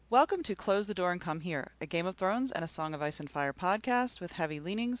Welcome to Close the Door and Come Here, a Game of Thrones and a Song of Ice and Fire podcast with heavy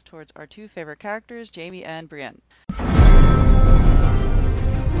leanings towards our two favorite characters, Jaime and Brienne.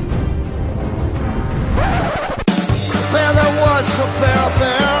 There was a bear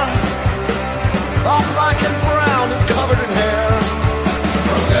there, all black and brown and covered in hair.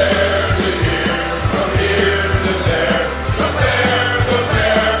 From there to here, from here to there, the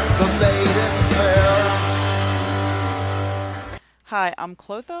bear, the maiden fair. Hi, I'm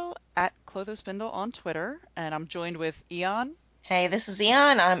Clotho at Clotho Spindle on Twitter, and I'm joined with Eon, Hey, this is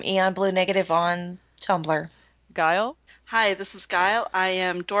Eon. I'm Eon Blue Negative on Tumblr. Guile, Hi, this is Guile. I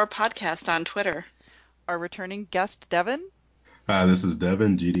am Door Podcast on Twitter. our returning guest Devin, Hi, this is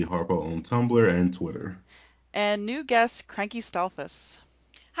Devin, GD Harpo on Tumblr and Twitter. and new guest Cranky Stalfus.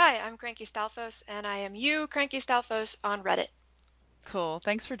 Hi, I'm Cranky Stalfos, and I am you, Cranky Stalfos, on Reddit. Cool,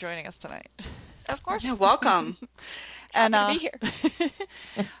 thanks for joining us tonight. Of course. Yeah, welcome. Happy to be here.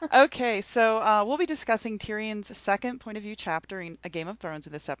 Okay, so we'll be discussing Tyrion's second point of view chapter in A Game of Thrones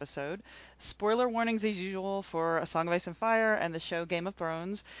in this episode. Spoiler warnings as usual for A Song of Ice and Fire and the show Game of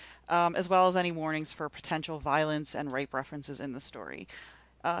Thrones, as well as any warnings for potential violence and rape references in the story.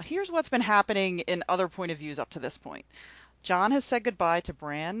 Here's what's been happening in other point of views up to this point. Jon has said goodbye to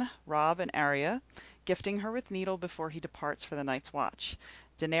Bran, Robb, and Arya, gifting her with Needle before he departs for the Night's Watch.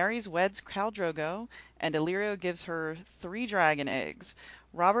 Daenerys weds Khal Drogo, and Illyrio gives her 3 dragon eggs.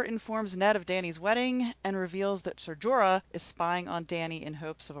 Robert informs Ned of Dany's wedding and reveals that Ser Jorah is spying on Dany in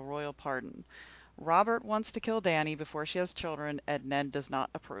hopes of a royal pardon. Robert wants to kill Dany before she has children, and Ned does not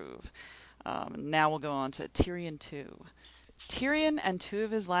approve. Now we'll go on to Tyrion 2. Tyrion and 2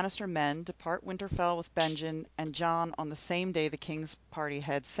 of his Lannister men depart Winterfell with Benjen and Jon on the same day the King's party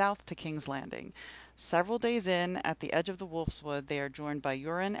heads south to King's Landing. Several days in, at the edge of the Wolfswood, they are joined by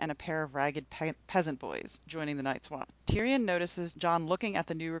Euron and a pair of ragged peasant boys, joining the Night's Watch. Tyrion notices Jon looking at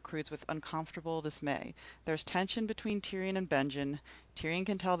the new recruits with uncomfortable dismay. There's tension between Tyrion and Benjen. Tyrion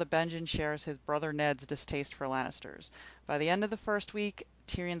can tell that Benjen shares his brother Ned's distaste for Lannisters. By the end of the first week,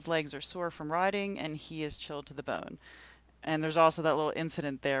 Tyrion's legs are sore from riding, and he is chilled to the bone. And there's also that little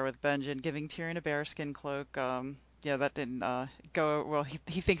incident there with Benjen giving Tyrion a bearskin cloak. Yeah, that didn't go well.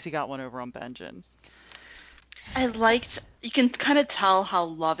 He thinks he got one over on Benjen. You can kind of tell how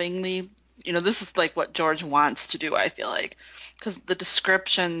lovingly, this is like what George wants to do, I feel like. Because the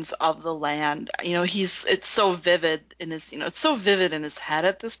descriptions of the land, it's so vivid in his head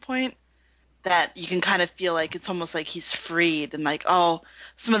at this point that you can kind of feel like it's almost like he's freed and like, oh,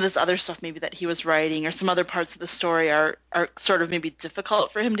 some of this other stuff maybe that he was writing or some other parts of the story are sort of maybe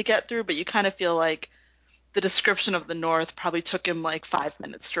difficult for him to get through, but you kind of feel like the description of the North probably took him like 5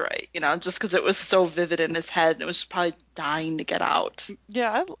 minutes to write, just because it was so vivid in his head and it was just probably dying to get out.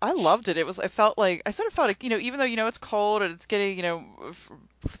 Yeah, I loved it. I sort of felt like, even though, it's cold and it's getting,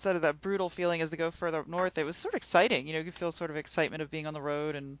 sort of that brutal feeling as they go further up north, it was sort of exciting. You feel sort of excitement of being on the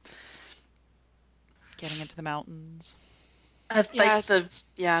road and getting into the mountains.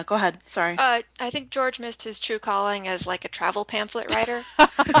 Yeah, go ahead. Sorry. I think George missed his true calling as like a travel pamphlet writer.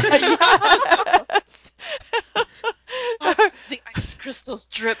 Yes. Watch the ice crystals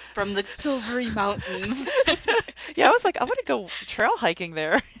drip from the silvery mountains. Yeah, I was like, I want to go trail hiking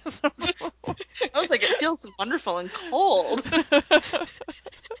there. I was like, it feels wonderful and cold.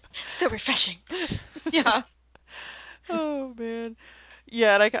 So refreshing. Yeah. Oh man.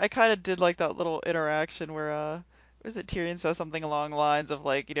 Yeah, and I kind of did like that little interaction where was it Tyrion says something along the lines of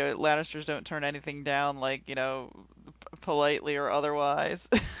like, Lannisters don't turn anything down like, politely or otherwise.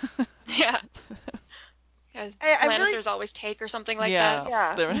 Yeah. Lannisters always take or something like Yeah. that.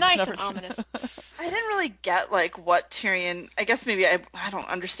 Yeah. They're Nice never- and ominous. I didn't really get like what Tyrion. I guess maybe I don't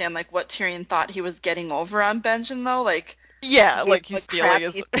understand like what Tyrion thought he was getting over on Benjen though. Like Yeah, he like gave, he's stealing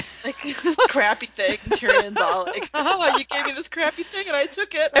his like this crappy thing. And Tyrion's all like, "Oh, you gave me this crappy thing and I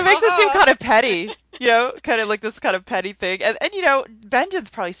took it." It makes it seem kind of petty, kind of like this kind of petty thing. And Benjen's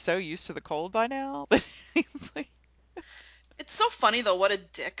probably so used to the cold by now that he's like, It's so funny though what a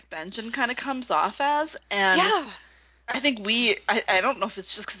dick Benjen kind of comes off as, and Yeah. I think I don't know if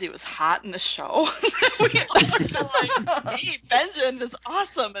it's just because he was hot in the show. We all are kind of like, hey, Benjen is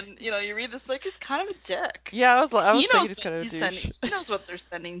awesome, and you read this like it's kind of a dick. yeah, I was He thinking knows he's what kind of a he's douche. sending. He knows what they're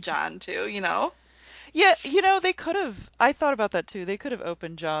sending John to. Yeah, they could have. I thought about that too. They could have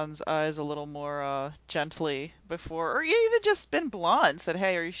opened John's eyes a little more gently before, or even just been blunt, said,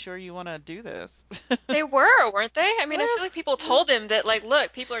 "Hey, are you sure you want to do this?" They weren't they? I mean, I feel like Yes. people told him that, like,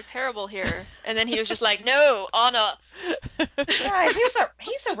 look, people are terrible here. And then he was just like, no, Anna. Yeah,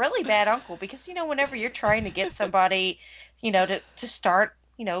 he's a really bad uncle because whenever you're trying to get somebody, to start,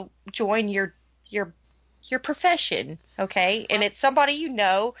 join your your profession, okay? And it's somebody you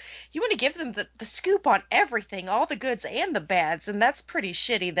know. You want to give them the scoop on everything, all the goods and the bads, and that's pretty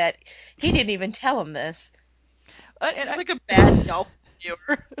shitty that he didn't even tell him this. And He's like a bad Yelp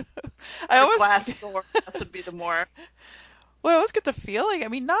reviewer. I Or always Glassdoor. That would be the more. Well, I always get the feeling, I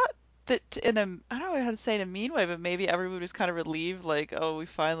mean, not that in a, I don't know how to say it in a mean way, but maybe everyone was kind of relieved, like, oh, we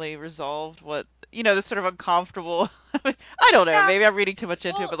finally resolved what, this sort of uncomfortable. I don't know, Yeah. maybe I'm reading too much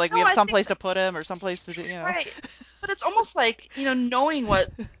into it, Well, but like we no, have I some think place to put him or some place to do. right. But it's almost like, knowing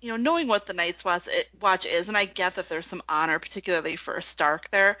what, knowing what the Night's Watch is, and I get that there's some honor, particularly for a Stark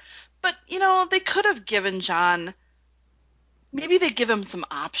there, but, they could have given John, maybe they give him some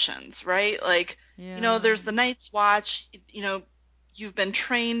options, right? Like, Yeah. there's the Night's Watch, you've been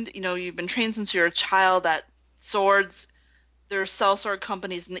trained since you're a child at swords. There's sellsword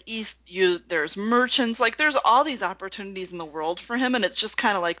companies in the East. There's merchants. Like, there's all these opportunities in the world for him, and it's just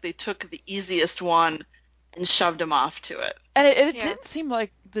kind of like they took the easiest one and shoved him off to it. And it Yeah. didn't seem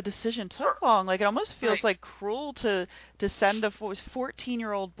like the decision took long. Like it almost feels Right. like cruel to send a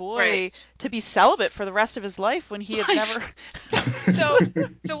 14-year-old boy Right. to be celibate for the rest of his life when he had Right. never.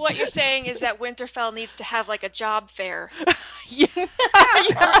 So what you're saying is that Winterfell needs to have like a job fair. Yeah.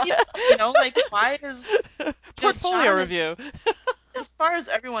 Like, why is Portfolio John review. as far as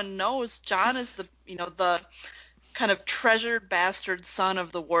everyone knows, John is the kind of treasured bastard son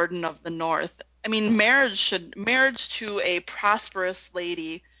of the Warden of the North. I mean, marriage to a prosperous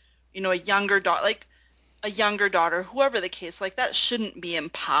lady, a younger daughter, whoever the case, like that shouldn't be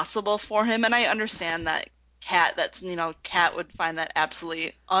impossible for him. And I understand that Cat would find that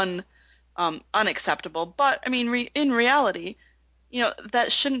absolutely unacceptable. But I mean, in reality,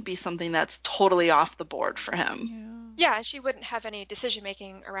 that shouldn't be something that's totally off the board for him. Yeah, she wouldn't have any decision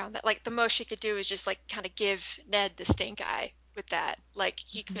making around that. Like the most she could do is just like kind of give Ned the stink eye with that. Like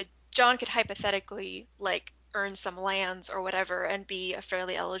John could hypothetically like earn some lands or whatever and be a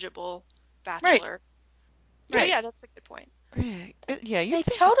fairly eligible bachelor. So Right. yeah, that's a good point. Right. Yeah, you They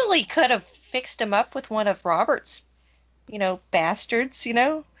think totally could have fixed him up with one of Robert's, bastards,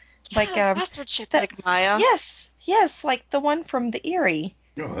 like Yeah, bastard ship. Like Maya. yes, like the one from the Eyrie.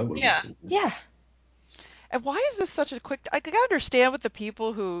 Oh, that would Yeah. be cool. Yeah. And why is this such a quick? I can understand with the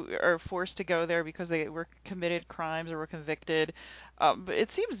people who are forced to go there because they were committed crimes or were convicted, but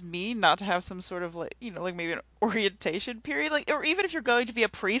it seems mean not to have some sort of like like maybe an orientation period, like or even if you're going to be a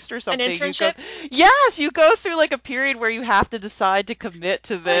priest or An something, you go. internship? Yes, you go through like a period where you have to decide to commit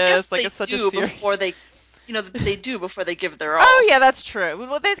to Well, I guess this. Like they it's such a do serious. before they, they do before they give their Oh all. yeah, that's true.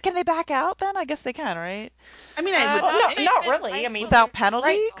 Well, can they back out then? I guess they can, right? I mean, I would Well, Not not even really. I mean, Without high penalty?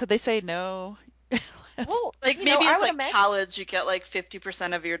 right. Could they say no? Well, like maybe I it's would like imagine college. You get like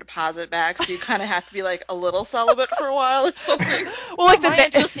 50% of your deposit back, so you kind of have to be like a little celibate for a while or something. Well, like from my the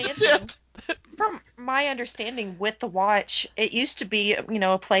understanding, from my understanding with the watch, it used to be,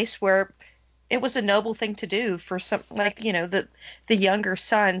 a place where it was a noble thing to do for some, like, the younger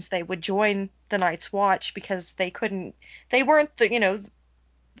sons, they would join the Night's Watch because they weren't they weren't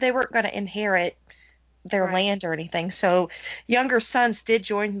going to inherit their Right. land or anything. So younger sons did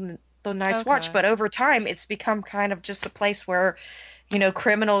join the Night's Watch, Okay. but over time it's become kind of just a place where,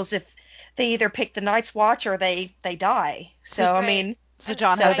 criminals, if they either pick the Night's Watch or they die. So I Right. mean, So And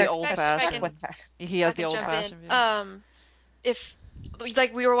John so has the they're old I stuck can- with fashioned. that. He I has the can old jump fashioned in. view. If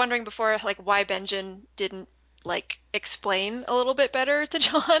like we were wondering before, like why Benjen didn't like explain a little bit better to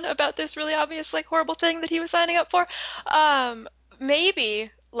John about this really obvious like horrible thing that he was signing up for.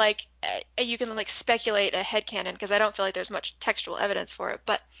 Maybe like you can like speculate a headcanon because I don't feel like there's much textual evidence for it,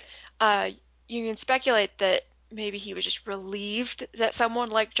 but uh, you can speculate that maybe he was just relieved that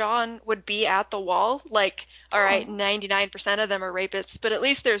someone like John would be at the wall. Like, all right, 99% of them are rapists, but at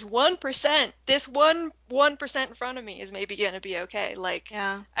least there's 1%. This 1% in front of me is maybe going to be okay. Like,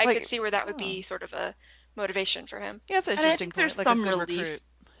 Yeah. I Like, could see where that would oh. be sort of a motivation for him. Yeah, it's an And I interesting think point. there's Like a some good relief. recruit.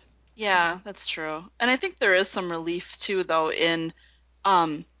 Yeah, that's true. And I think there is some relief too, though, in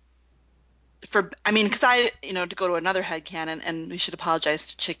um because to go to another headcanon, and we should apologize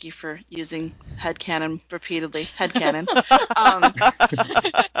to Chicky for using headcanon repeatedly. Headcanon.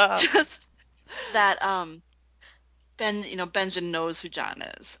 Just that Benjen knows who John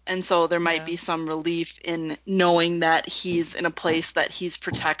is, and so there might Yeah. be some relief in knowing that he's in a place that he's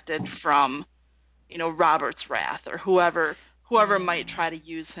protected from, Robert's wrath or whoever might try to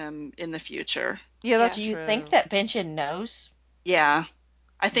use him in the future. Yeah, that's Do you true. think that Benjen knows? Yeah,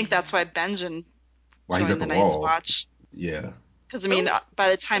 I think that's why Benjen Why he's at joined the the Night's wall. Watch. Yeah. Because by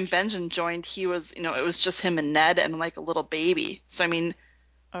the time Benjen joined, he was, it was just him and Ned and like a little baby. So I mean,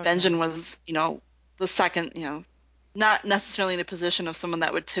 Okay. Benjen was, the second, not necessarily in the position of someone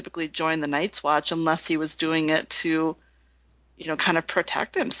that would typically join the Night's Watch unless he was doing it to, kind of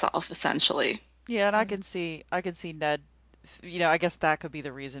protect himself, essentially. Yeah, and I can see Ned, I guess that could be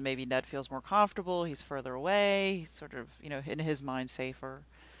the reason maybe Ned feels more comfortable. He's further away. He's sort of, in his mind safer.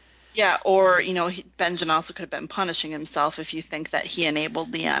 Yeah, or, Benjen also could have been punishing himself if you think that he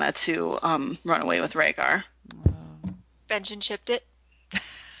enabled Lyanna to run away with Rhaegar. Benjen shipped it.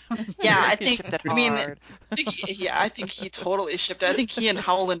 Yeah, I He think, shipped it I mean, hard. I think he totally shipped it. I think he and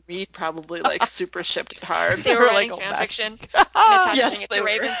Howland Reed probably like super shipped it hard. They They were were like writing all fan matching. fiction and attaching Yes, it they to were.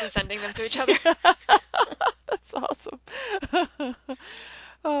 ravens and sending them to each other. That's awesome.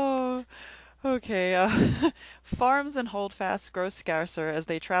 Oh, okay. Farms and holdfasts grow scarcer as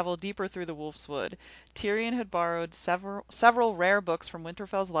they travel deeper through the Wolf's Wood. Tyrion had borrowed several rare books from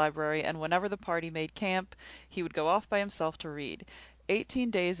Winterfell's library, and whenever the party made camp, he would go off by himself to read. 18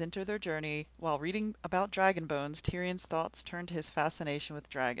 days into their journey, while reading about dragon bones, Tyrion's thoughts turned to his fascination with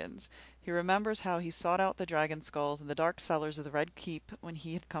dragons. He remembers how he sought out the dragon skulls in the dark cellars of the Red Keep when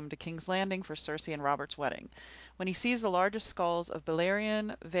he had come to King's Landing for Cersei and Robert's wedding. When he sees the largest skulls of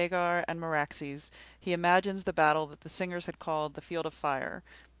Balerion, Vhagar, and Meraxes, he imagines the battle that the singers had called the Field of Fire.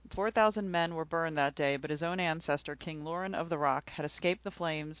 4,000 men were burned that day, but his own ancestor, King Loren of the Rock, had escaped the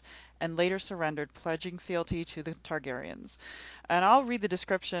flames and later surrendered, pledging fealty to the Targaryens. And I'll read the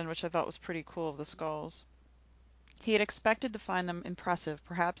description, which I thought was pretty cool, of the skulls. He had expected to find them impressive,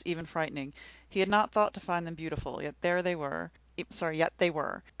 perhaps even frightening. He had not thought to find them beautiful, yet there they were. Yet they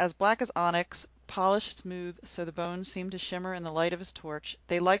were. As black as onyx, polished smooth, so the bones seemed to shimmer in the light of his torch.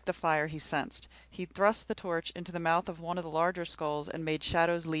 They liked the fire, he sensed. He thrust the torch into the mouth of one of the larger skulls and made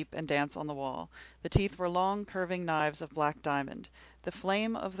shadows leap and dance on the wall. The teeth were long, curving knives of black diamond. The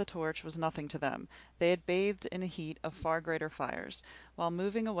flame of the torch was nothing to them. They had bathed in the heat of far greater fires. While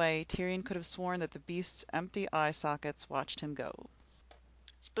moving away, Tyrion could have sworn that the beast's empty eye sockets watched him go.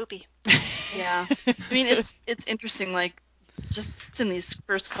 Spoopy. Yeah. I mean, it's interesting, like, just in these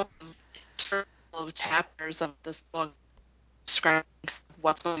first couple of chapters of this book, describing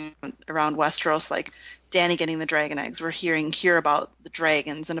what's going on around Westeros, like Dany getting the dragon eggs. We're hearing here about the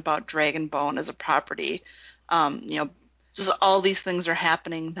dragons and about Dragonbone as a property. Just all these things are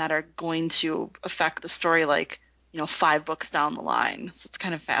happening that are going to affect the story, like, 5 books down the line. So it's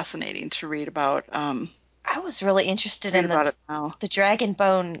kind of fascinating to read about. I was really interested Read in about it now. the dragon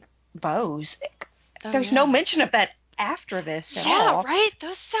bone bows. Oh, There's no mention of that after this at Yeah, all. right?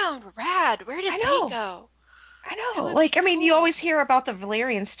 Those sound rad. Where did I they know. go? I That know. would Like, be I mean, you cool. always hear about the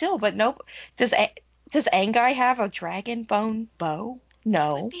Valyrian still, but nope. Does Anguy have a dragon bone bow?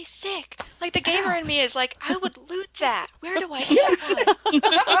 That would No. be sick. Like the I gamer know. in me is like, I would loot that. Where do I get one?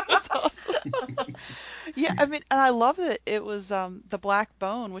 That's awesome. Yeah, I mean, and I love that it was the black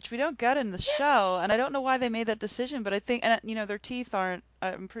bone, which we don't get in the show, Yes. and I don't know why they made that decision, but I think, and their teeth aren't.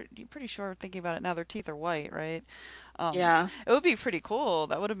 I'm pretty sure, thinking about it now, their teeth are white, right? Yeah. It would be pretty cool.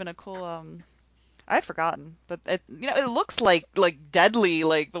 That would have been a cool. I'd forgotten, but it looks like deadly,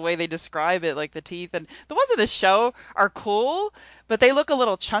 like the way they describe it, like the teeth, and the ones in the show are cool, but they look a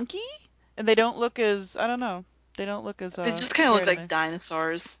little chunky, and they don't look as, I don't know, they don't look as They just kind of scary look to like me.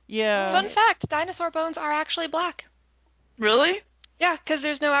 dinosaurs. Yeah. Fun Right. fact, dinosaur bones are actually black. Really? Yeah, because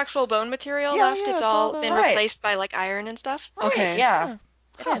there's no actual bone material Yeah, left. yeah, It's it's all all been the. Right. replaced by like iron and stuff. Right. Okay. Yeah. Yeah.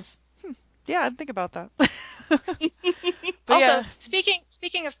 It Huh. is. Yeah, I'd think about that. But Also, yeah.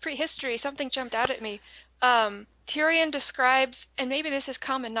 speaking of prehistory, something jumped out at me. Tyrion describes, and maybe this is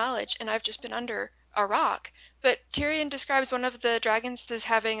common knowledge, and I've just been under a rock, but Tyrion describes one of the dragons as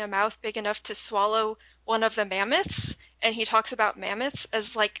having a mouth big enough to swallow one of the mammoths, and he talks about mammoths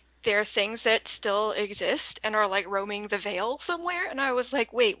as like they're things that still exist and are like roaming the Vale somewhere, and I was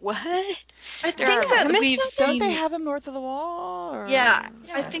like, wait, what? I There are think that mammoths we've out there? Don't they seen, have him north of the wall? yeah,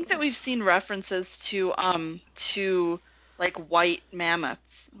 Or I Yeah. think that we've seen references to like white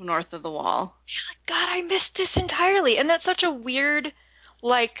mammoths north of the wall. God, I missed this entirely. And that's such a weird,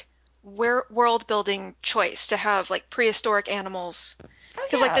 like, world building choice to have like prehistoric animals. Oh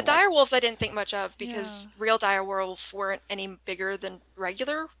Because like yeah. the Like, dire wolves I didn't think much of yeah. because real dire wolves weren't any bigger than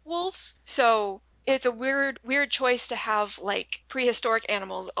regular wolves. So it's a weird choice to have like prehistoric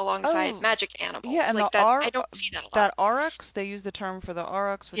animals alongside Oh, magic yeah, animals. and the Like that I ar don't see that a lot. that aurochs, they use the term for the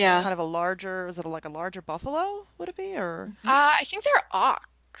aurochs, which is Yeah. kind of a larger, is it like a larger buffalo? Would it be? Or I think they're okay.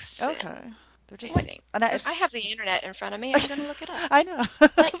 oxen. They're I just think. and I I have the internet in front of me. I'm gonna look it up. I know.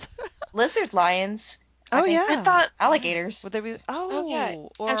 like lizard lions. I Oh think I yeah. thought, Yeah. alligators. Would they be Oh yeah,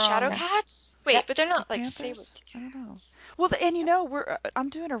 or and shadow Yeah. cats. Yep. Wait, but they're or not like panthers? saber-tooth I don't know. cats. Well, and I'm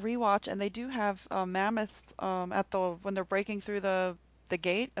doing a rewatch, and they do have mammoths at the when they're breaking through the the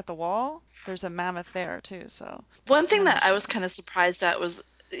gate at the wall, there's a mammoth there too. So One thing that mammoth. I was kind of surprised at was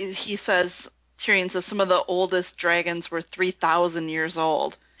Tyrion says some of the oldest dragons were 3,000 years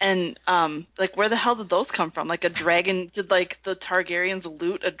old. And like where the hell did those come from? Like a dragon, did like the Targaryens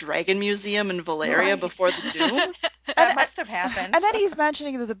loot a dragon museum in Valyria Right. before the Doom? That must have happened. And then he's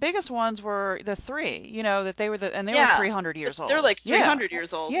mentioning that the biggest ones were the three, that they were and they were Yeah, 300 years old. They're like Yeah. 300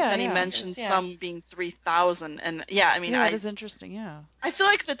 years old. Yeah, Then he yeah. mentioned Yeah. some being 3,000. And yeah, I mean, Yeah, that is interesting. Yeah. I feel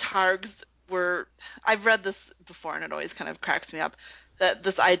like the Targs were, I've read this before and it always kind of cracks me up, that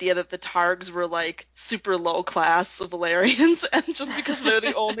this idea that the Targs were like super low class Valerians, and just because they're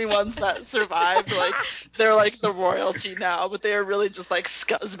the only ones that survived, like they're like the royalty now, but they are really just like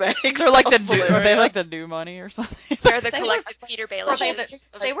scuzzbags. They're like of the new, are they Valyria. like the new money or something? They're the They were- collective Peter Baelish.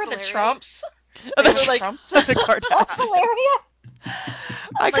 They were the Trumps. Oh, They the were like- Trumps of the Kardashians. Valeria.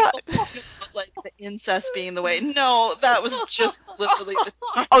 I like got. the whole thing about, like the incest being the way. No, that was just literally the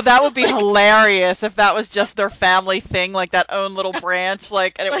Targs. Oh, that would be hilarious if that was just their family thing, like that own little branch,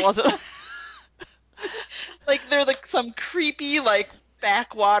 like, and it wasn't. Like they're like some creepy like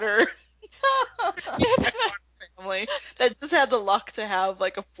backwater family that just had the luck to have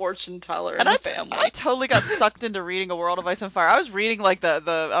like a fortune teller in And the I family. totally got sucked into reading A World of Ice and Fire. I was reading like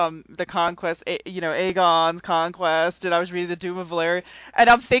the conquest, Aegon's conquest, and I was reading the Doom of Valyria, and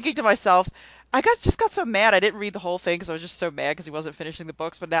I'm thinking to myself, just got so mad. I didn't read the whole thing because I was just so mad because he wasn't finishing the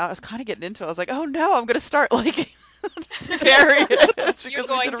books. But now I was kind of getting into it. I was like, oh no, I'm gonna start like Targaryens because You're we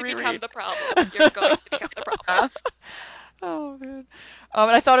going did a to become reread. the problem. You're going to become the problem. Oh man. And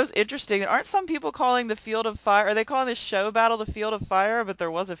I thought it was interesting. Aren't some people calling the Field of Fire? Are they calling this show battle the Field of Fire? But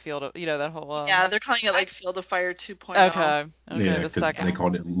there was a Field of, that whole. Yeah, they're calling it like Field of Fire 2.0. Okay. Yeah, The because second. they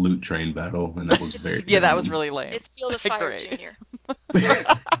called it Loot Train Battle, and that was very Yeah, that was dumb. really lame. It's Field of Fire Great. Junior.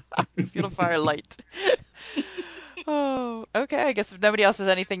 Field of Fire Light. Oh, okay. I guess if nobody else has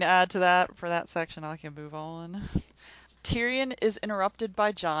anything to add to that for that section, I can move on. Tyrion is interrupted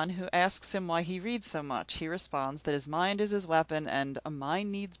by Jon, who asks him why he reads so much. He responds that his mind is his weapon, and a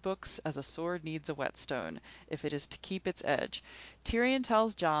mind needs books as a sword needs a whetstone, if it is to keep its edge. Tyrion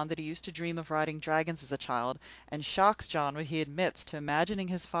tells Jon that he used to dream of riding dragons as a child, and shocks Jon when he admits to imagining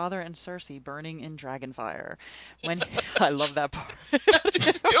his father and Cersei burning in dragonfire. I love that part.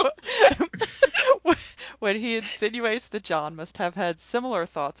 When he insinuates that Jon must have had similar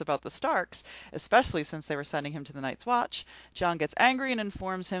thoughts about the Starks, especially since they were sending him to the Night's Watch, Jon gets angry and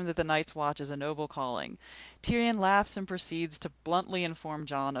informs him that the Night's Watch is a noble calling. Tyrion laughs and proceeds to bluntly inform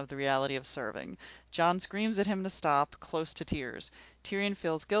Jon of the reality of serving. Jon screams at him to stop, close to tears. Tyrion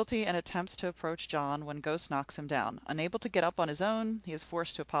feels guilty and attempts to approach Jon when Ghost knocks him down. Unable to get up on his own, he is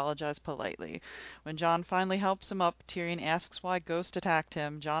forced to apologize politely. When Jon finally helps him up, Tyrion asks why Ghost attacked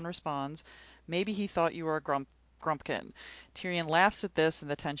him. Jon responds, "Maybe he thought you were a grumpkin." Tyrion laughs at this and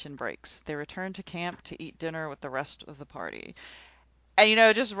the tension breaks. They return to camp to eat dinner with the rest of the party.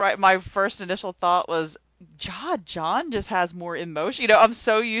 And just right, my first initial thought was, Jon just has more emotion. I'm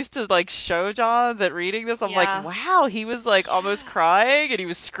so used to like show Jon that reading this, I'm Yeah. like, wow, he was like almost crying and he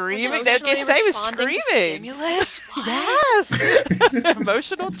was screaming. They Emotionally say he was responding to screaming. stimulus? What? Yes,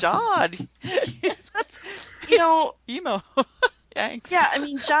 emotional Jon. He's You know, emo. Angst. yeah, I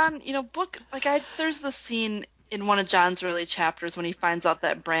mean, Jon, there's the scene in one of Jon's early chapters when he finds out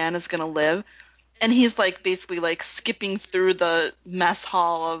that Bran is going to live, and he's like basically like skipping through the mess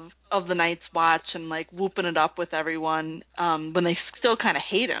hall of the Night's Watch and like whooping it up with everyone when they still kind of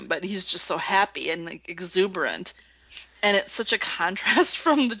hate him, but he's just so happy and like exuberant. And it's such a contrast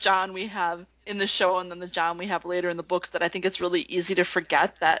from the Jon we have in the show and then the Jon we have later in the books that I think it's really easy to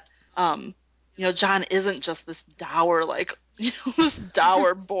forget that Jon isn't just this dour, this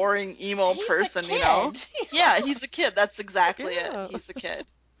dour, boring, emo He's a person, kid. Yeah, he's a kid. That's exactly Yeah. it. He's a kid.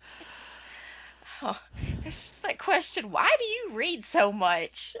 Oh, it's just that question. Why do you read so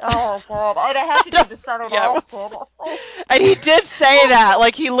much? Oh God, I'd have to do the subtle Yeah. accent. And he did say that.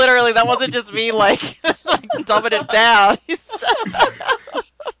 Like, he literally, that wasn't just me, like dumbing it down. He said,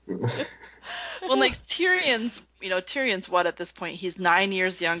 Well, like Tyrion's what at this point? He's 9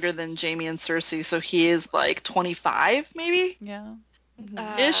 years younger than Jaime and Cersei, so he is like 25, maybe? yeah.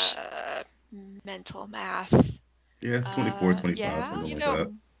 Ish. Mental math. Yeah, 24, 25, yeah, something like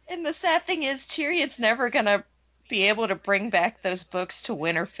that. And the sad thing is, Tyrion's never gonna be able to bring back those books to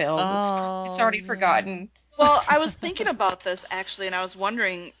Winterfell. It's already yeah. forgotten. Well, I was thinking about this actually, and I was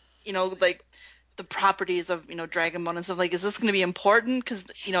wondering, like the properties of Dragonbone and stuff. Like, is this going to be important? Because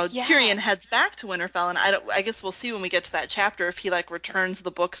Yeah. Tyrion heads back to Winterfell, and I guess we'll see when we get to that chapter if he like returns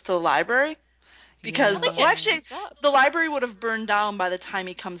the books to the library. Because Yeah. actually, the library would have burned down by the time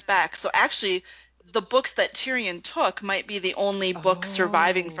he comes back. So actually, the books that Tyrion took might be the only books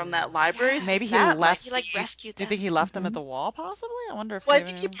surviving from that library. So Maybe he that might left. He like be. rescued Do you them. think he left them at the wall, possibly? I wonder if Well, I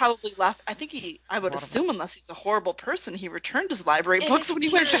maybe. think he probably left. I would Brought 'em assume, unless he's a horrible person, he returned his library It books is when he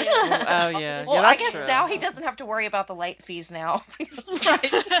went Tyrion. back. Oh yeah, Well, yeah, I that's guess true. now he doesn't have to worry about the late fees now.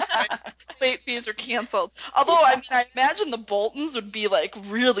 Right. Late fees are canceled. Although, I mean, I imagine the Boltons would be like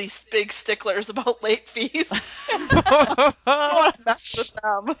really big sticklers about late fees. Don't want to mess with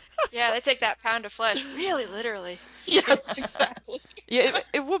them. Yeah, they take that pound of flesh really literally. Yes, exactly. Yeah,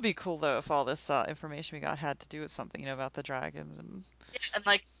 it would be cool though if all this information we got had to do with something, about the dragons and. Yeah, and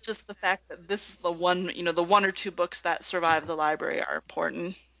like just the fact that this is the one, the one or two books that survive the library are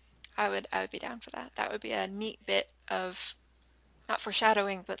important. I would be down for that. That would be a neat bit of not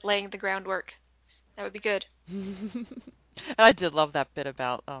foreshadowing, but laying the groundwork. That would be good. And I did love that bit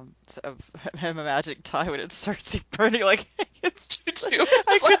about of him imagining Tywin and Cersei burning like Too.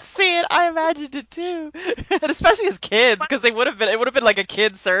 I could see it. I imagined it too, and especially as kids because it would have been like a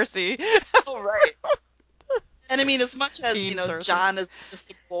kid Cersei, Oh, right. And I mean, as much as, teen Cersei. Jon is just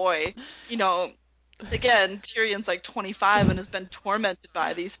a boy, again, Tyrion's like 25 and has been tormented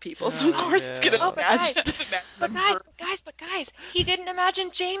by these people, so of Oh, course he's gonna yeah. Oh, but guys, imagine but them guys, burn. but guys, he didn't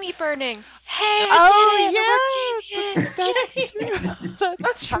imagine Jamie burning. Hey, Oh I did it! yeah, that's true. That's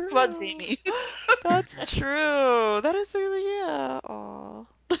Let's true. talk about Jamie. That's true. That is really, yeah. Aw.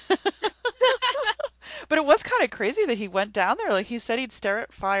 But it was kind of crazy that he went down there. Like he said he'd stare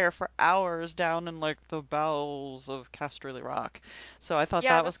at fire for hours down in like the bowels of Casterly Rock. So I thought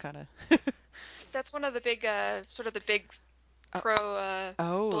Yeah, that was kind of that's one of the big sort of the big uh, pro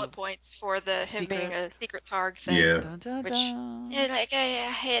oh, bullet points for the him being secret. a secret Targ thing. Yeah. Dun dun Which, dun. yeah, like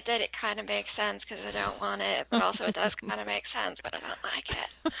I hate that it kind of makes sense because I don't want it, but also it does kind of make sense, but I don't like it.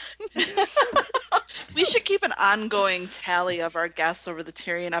 We should keep an ongoing tally of our guests over the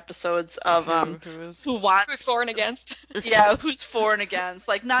Tyrion episodes of Who is? who Who's wants for and against? yeah, who's for and against.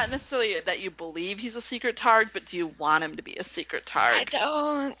 Like not necessarily that you believe he's a secret Targ, but do you want him to be a secret I Targ?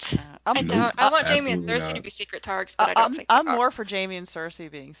 don't. I'm I Nope, don't. I want Jamie and absolutely Cersei to not. be secret Targs, but I don't think they I'm are. more for Jamie and Cersei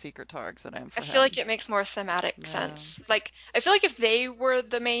being secret Targs than I am I for feel like him. it makes more thematic Yeah. sense. Like, I feel like if they were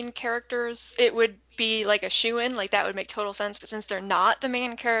the main characters, it would be like a shoo-in, like that would make total sense. But since they're not the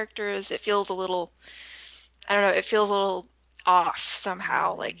main characters, it feels a little, I don't know, it feels a little off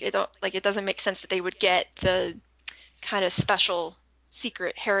somehow. Like it doesn't make sense that they would get the kind of special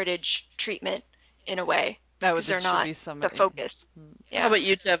secret heritage treatment in a way Oh, because there they're should not be the somebody. focus. How Yeah. about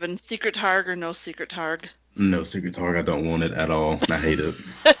you, Devin? Secret Targ or no secret Targ? No secret target. I don't want it at all. I hate it.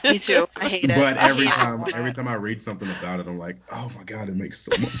 Me too. I hate it. But I every hate time, want every it. time I read something about it, I'm like, oh my god, it makes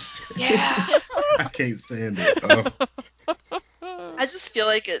so much sense. Yeah. I can't stand it. Oh, I just feel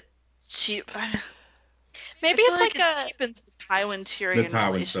like it cheap. I Maybe feel it's like like it a cheapens the Tywin the Tyrion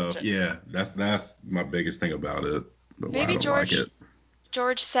Tywin stuff. relationship. Yeah, that's my biggest thing about it. But why I maybe don't like it.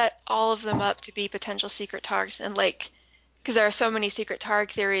 George set all of them up to be potential secret targets and like because there are so many secret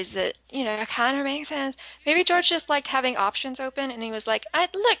target theories that kind of make sense. Maybe George just liked having options open and he was like,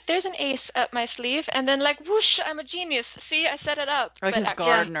 look, there's an ace up my sleeve," and then like whoosh, I'm a genius, see, I set it up, Like but his actually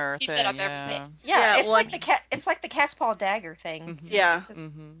Yeah, gardener he set thing, up everything. yeah. Yeah, Yeah, it's well, like the cat. It's like the cat's paw dagger thing. Mhm. yeah.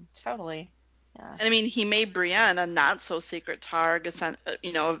 Just Mhm. totally. Yeah. And I mean, he made Brienne a not so secret Targ,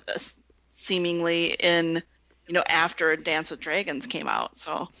 seemingly in, after Dance with Dragons came out.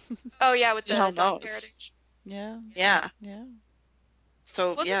 So Oh yeah, with who the hell the dark knows? heritage. Yeah. Yeah. Yeah.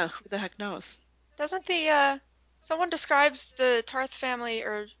 So Wasn't yeah, who the heck knows? doesn't the someone describes the Tarth family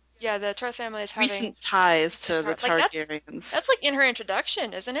or yeah the Tarth family as having Recent ties to the like Targaryens. that's like in her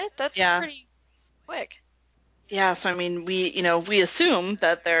introduction, isn't it? That's Yeah. pretty quick. Yeah, so I mean, we assume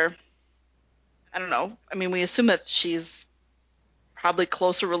that they're, I don't know. I mean, we assume that she's probably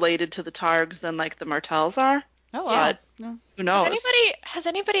closer related to the Targs than like the Martells are, Oh Yeah. wow. but Yeah. who Has knows?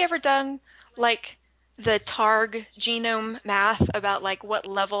 anybody ever done like the Targ genome math about like what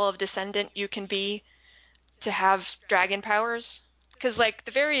level of descendant you can be to have dragon powers? Because like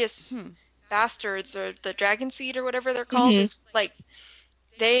the various Hmm. bastards or the dragon seed or whatever they're called Hmm. is like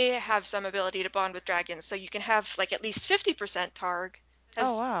they have some ability to bond with dragons, so you can have like at least 50% Targ.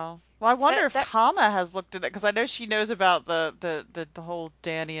 Oh Has wow. Well, I wonder if that Kama has looked at it because I know she knows about the whole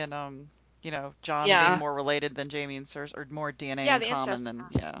Danny and John being Yeah. more related than Jamie and Cersei, or more DNA yeah in the common incest? than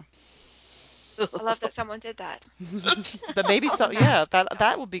yeah. I love that someone did that. But maybe so. Someone Yeah,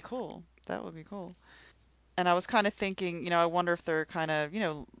 that would be cool. That would be cool. And I was kind of thinking, I wonder if they're kind of,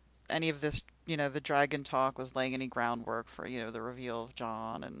 any of this, the dragon talk was laying any groundwork for, the reveal of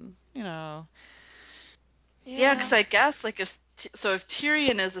John and, Yeah, Yeah. because I guess like if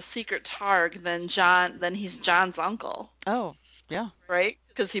Tyrion is a secret Targ, then he's John's uncle, oh, yeah. right?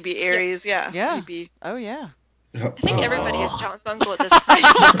 Because he'd be Aries, yeah. Yeah. He'd be. Oh yeah. I think everybody is Oh. John's uncle at this point.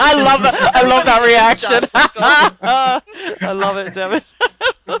 I love that reaction. John's I love it, Devin.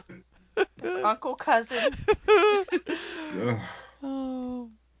 His uncle, cousin. Ugh. Oh.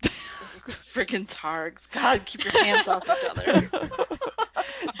 Freaking Targs. God, keep your hands off each other.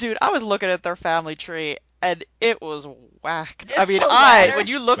 Dude, I was looking at their family tree and it was whacked. It's I mean, a ladder. when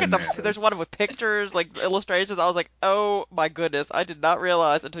you look at Bananas. there's one with pictures, like illustrations, I was like, oh my goodness, I did not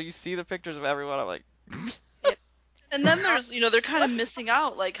realize until you see the pictures of everyone. I'm like, And then there's, they're kind of missing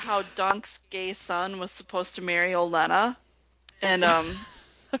out, like how Dunk's gay son was supposed to marry Olenna. And, I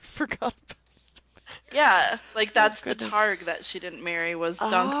forgot. yeah, like that's the goodness. Targ that she didn't marry was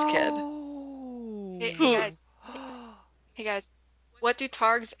Dunk's kid. Oh. Hey guys, what do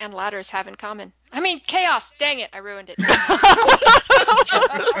Targs and ladders have in common? I mean, chaos. Dang it, I ruined it.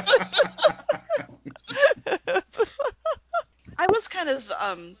 I was kind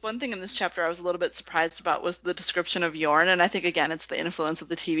of one thing in this chapter I was a little bit surprised about was the description of Yorn, and I think again it's the influence of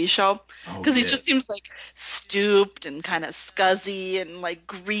the TV show because he just seems like stooped and kind of scuzzy and like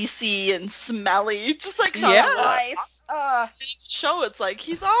greasy and smelly, just like how Yeah. Nice. in the show it's like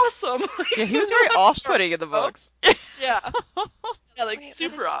he's awesome. Yeah, he was very off-putting in the books. Yeah, like Wait, what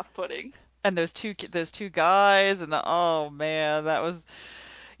super is- off-putting. And those two guys and oh man, that was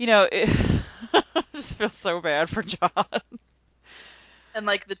it I just feel so bad for John. And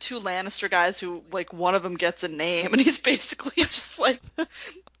like the two Lannister guys who like one of them gets a name and he's basically just like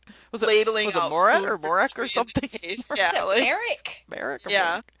Was it ladling was it out Morat food or for Morak or Tyrion something? in case. Is Yeah, it like Eric? Merrick or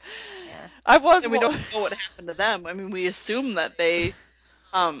yeah. Morak? Yeah. I was And we don't know what happened to them. I mean, we assume that they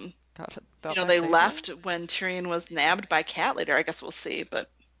God, felt they Saber? left when Tyrion was nabbed by Cat later. I guess we'll see, but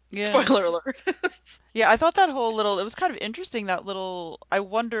Yeah. spoiler alert. Yeah, I thought that whole little, it was kind of interesting, that little, I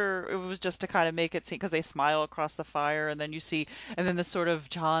wonder if it was just to kind of make it seem, because they smile across the fire, and then you see, and then this sort of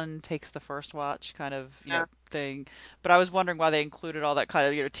John takes the first watch kind of, Yeah. thing. But I was wondering why they included all that kind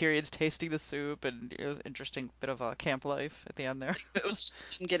of, Tyrion's tasting the soup, and it was an interesting bit of a camp life at the end there. It was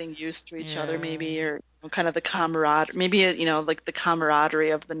them getting used to each other, Yeah. maybe, or kind of the camaraderie, maybe like the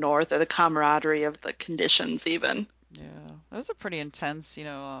camaraderie of the North or the camaraderie of the conditions, even. Yeah. That was a pretty intense,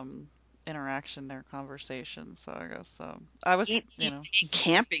 interaction there, conversation. So I guess, I was,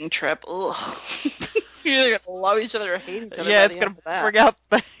 Camping trip. Ugh. You're either gonna love each other or hate each other. yeah, by it's the gonna end of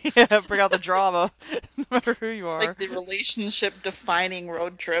that. bring out the drama, no matter who you It's are. like the relationship defining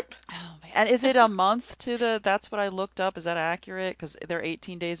road trip. Oh man. And is it a month to that's what I looked up. Is that accurate? Because they're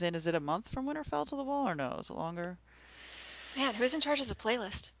 18 days in. Is it a month from Winterfell to the Wall or no? Is it longer? Man, who's in charge of the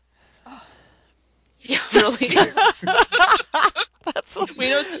playlist? Yeah, really. That's We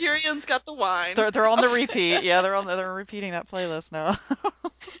know Tyrion's got the wine. they're on the repeat. Yeah, they're repeating that playlist now.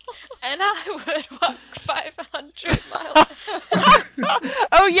 And I would walk 500 miles.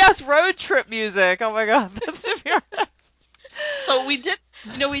 Oh yes, road trip music. Oh my God, that's So we did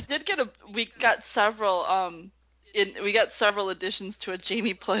got several we got several additions to a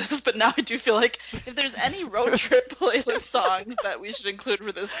Jamie playlist, but now I do feel like if there's any road trip playlist songs that we should include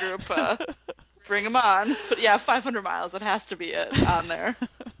for this group, bring them on. But yeah, 500 miles, it has to be it on there.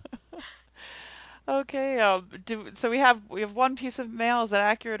 Okay. So we have one piece of mail. Is that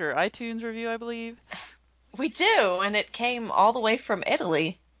accurate, or iTunes review, I believe? We do, and it came all the way from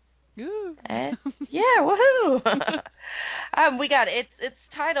Italy. Ooh. Yeah, woohoo! We got it's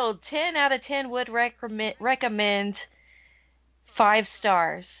titled 10 out of 10 would recommend 5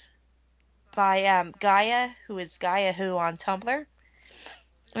 stars by Gaia, who is Gaia Who on Tumblr.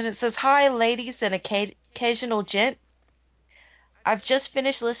 And it says, "Hi ladies and occasional gent. I've just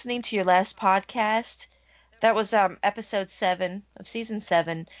finished listening to your last podcast. That was episode 7 of season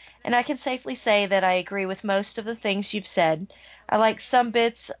 7, and I can safely say that I agree with most of the things you've said. I liked some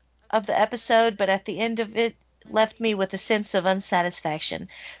bits of the episode, but at the end of it left me with a sense of unsatisfaction.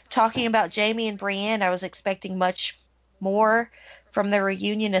 Talking about Jamie and Brienne, I was expecting much more from their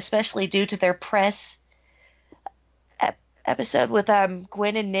reunion, especially due to their press episode with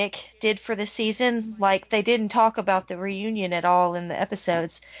Gwen and Nick did for the season. Like, they didn't talk about the reunion at all in the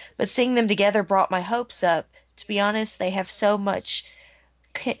episodes, but seeing them together brought my hopes up. To be honest, they have so much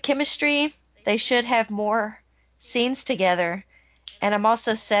chemistry. They should have more scenes together. And I'm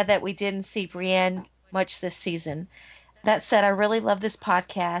also sad that we didn't see Brienne much this season. That said, I really love this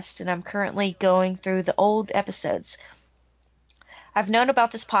podcast, and I'm currently going through the old episodes. I've known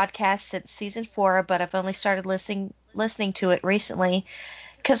about this podcast since season 4, but I've only started listening to it recently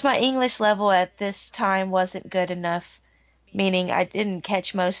because my English level at this time wasn't good enough, meaning I didn't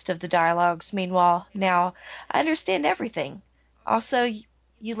catch most of the dialogues. Meanwhile, now I understand everything. Also,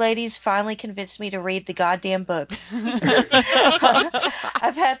 You ladies finally convinced me to read the goddamn books.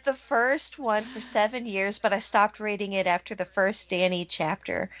 I've had the first one for 7 years, but I stopped reading it after the first Danny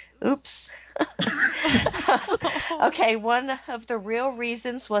chapter. Oops. Okay, one of the real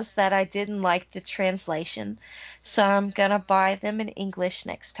reasons was that I didn't like the translation, so I'm gonna buy them in English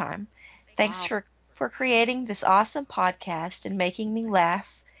next time. Thanks Wow. for creating this awesome podcast and making me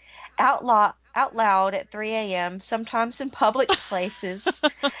laugh out loud at 3 a.m., sometimes in public places.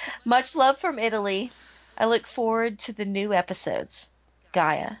 Much love from Italy. I look forward to the new episodes.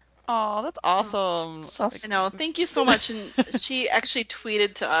 Gaia. Oh, that's awesome. So I know. Thank you so much. And she actually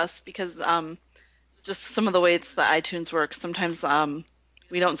tweeted to us because just some of the ways the iTunes works. Sometimes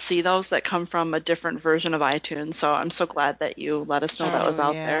we don't see those that come from a different version of iTunes. So I'm so glad that you let us know that was Oh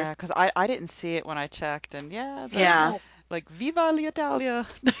out there. yeah, because I didn't see it when I checked, and yeah, Yeah. like Viva l'Italia.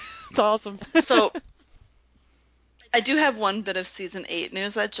 It's awesome. So I do have one bit of season 8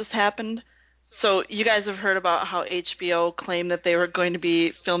 news that just happened. So you guys have heard about how HBO claimed that they were going to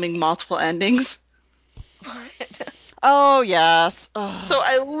be filming multiple endings. Oh yes. So Ugh.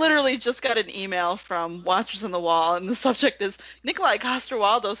 I literally just got an email from Watchers on the Wall, and the subject is Nikolai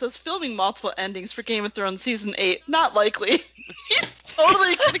Coster-Waldau says filming multiple endings for Game of Thrones season 8 not likely. He's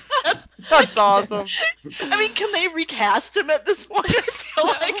totally gonna get. That's awesome. I mean, can they recast him at this point? I feel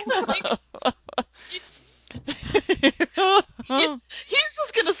like he's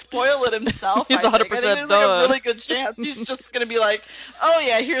just gonna spoil it himself. He's I think 100% there's like a done. really good chance he's just gonna be like, oh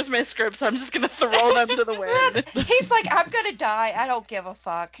yeah, here's my scripts. I'm just gonna throw them to the wind. He's like, I'm gonna die. I don't give a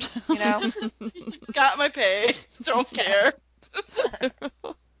fuck. You know? Got my pay. Don't care.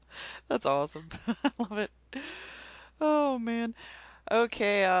 That's awesome. I love it. Oh man.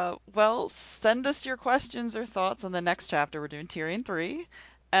 Okay, well, send us your questions or thoughts on the next chapter. We're doing Tyrion 3.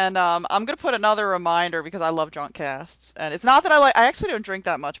 And I'm gonna put another reminder because I love drunk casts. And it's not that I actually don't drink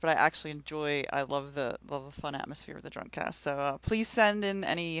that much, but I love the fun atmosphere of the drunk cast. So please send in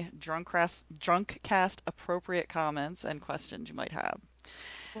any drunk cast appropriate comments and questions you might have.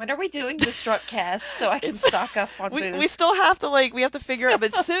 When are we doing this drunk cast so I can It's stock up on we booze? still have to we have to figure out,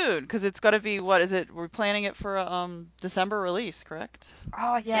 but soon because it's got to be what is it? We're planning it for a December release, correct?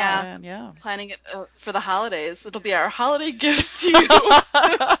 Oh That's the yeah. Yeah, plan, yeah. planning it for the holidays. It'll be our holiday gift to you.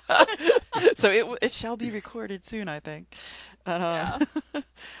 So it shall be recorded soon, I think. And, Yeah.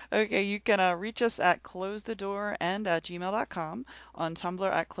 okay, you can reach us at closethedoor and@gmail.com, on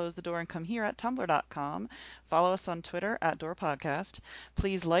Tumblr at closethedoor and come here at tumblr.com. Follow us on Twitter at doorpodcast.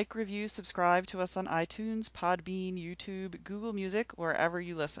 Please like, review, subscribe to us on iTunes, Podbean, YouTube, Google Music, wherever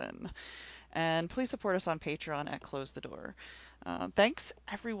you listen. And please support us on Patreon at Close the Door. Thanks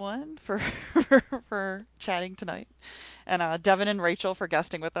everyone for for chatting tonight, and Devin and Rachel for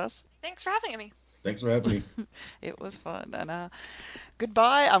guesting with us. Thanks for having me. Thanks for having me. It was fun. And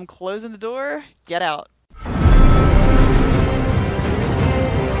goodbye. I'm closing the door. Get out.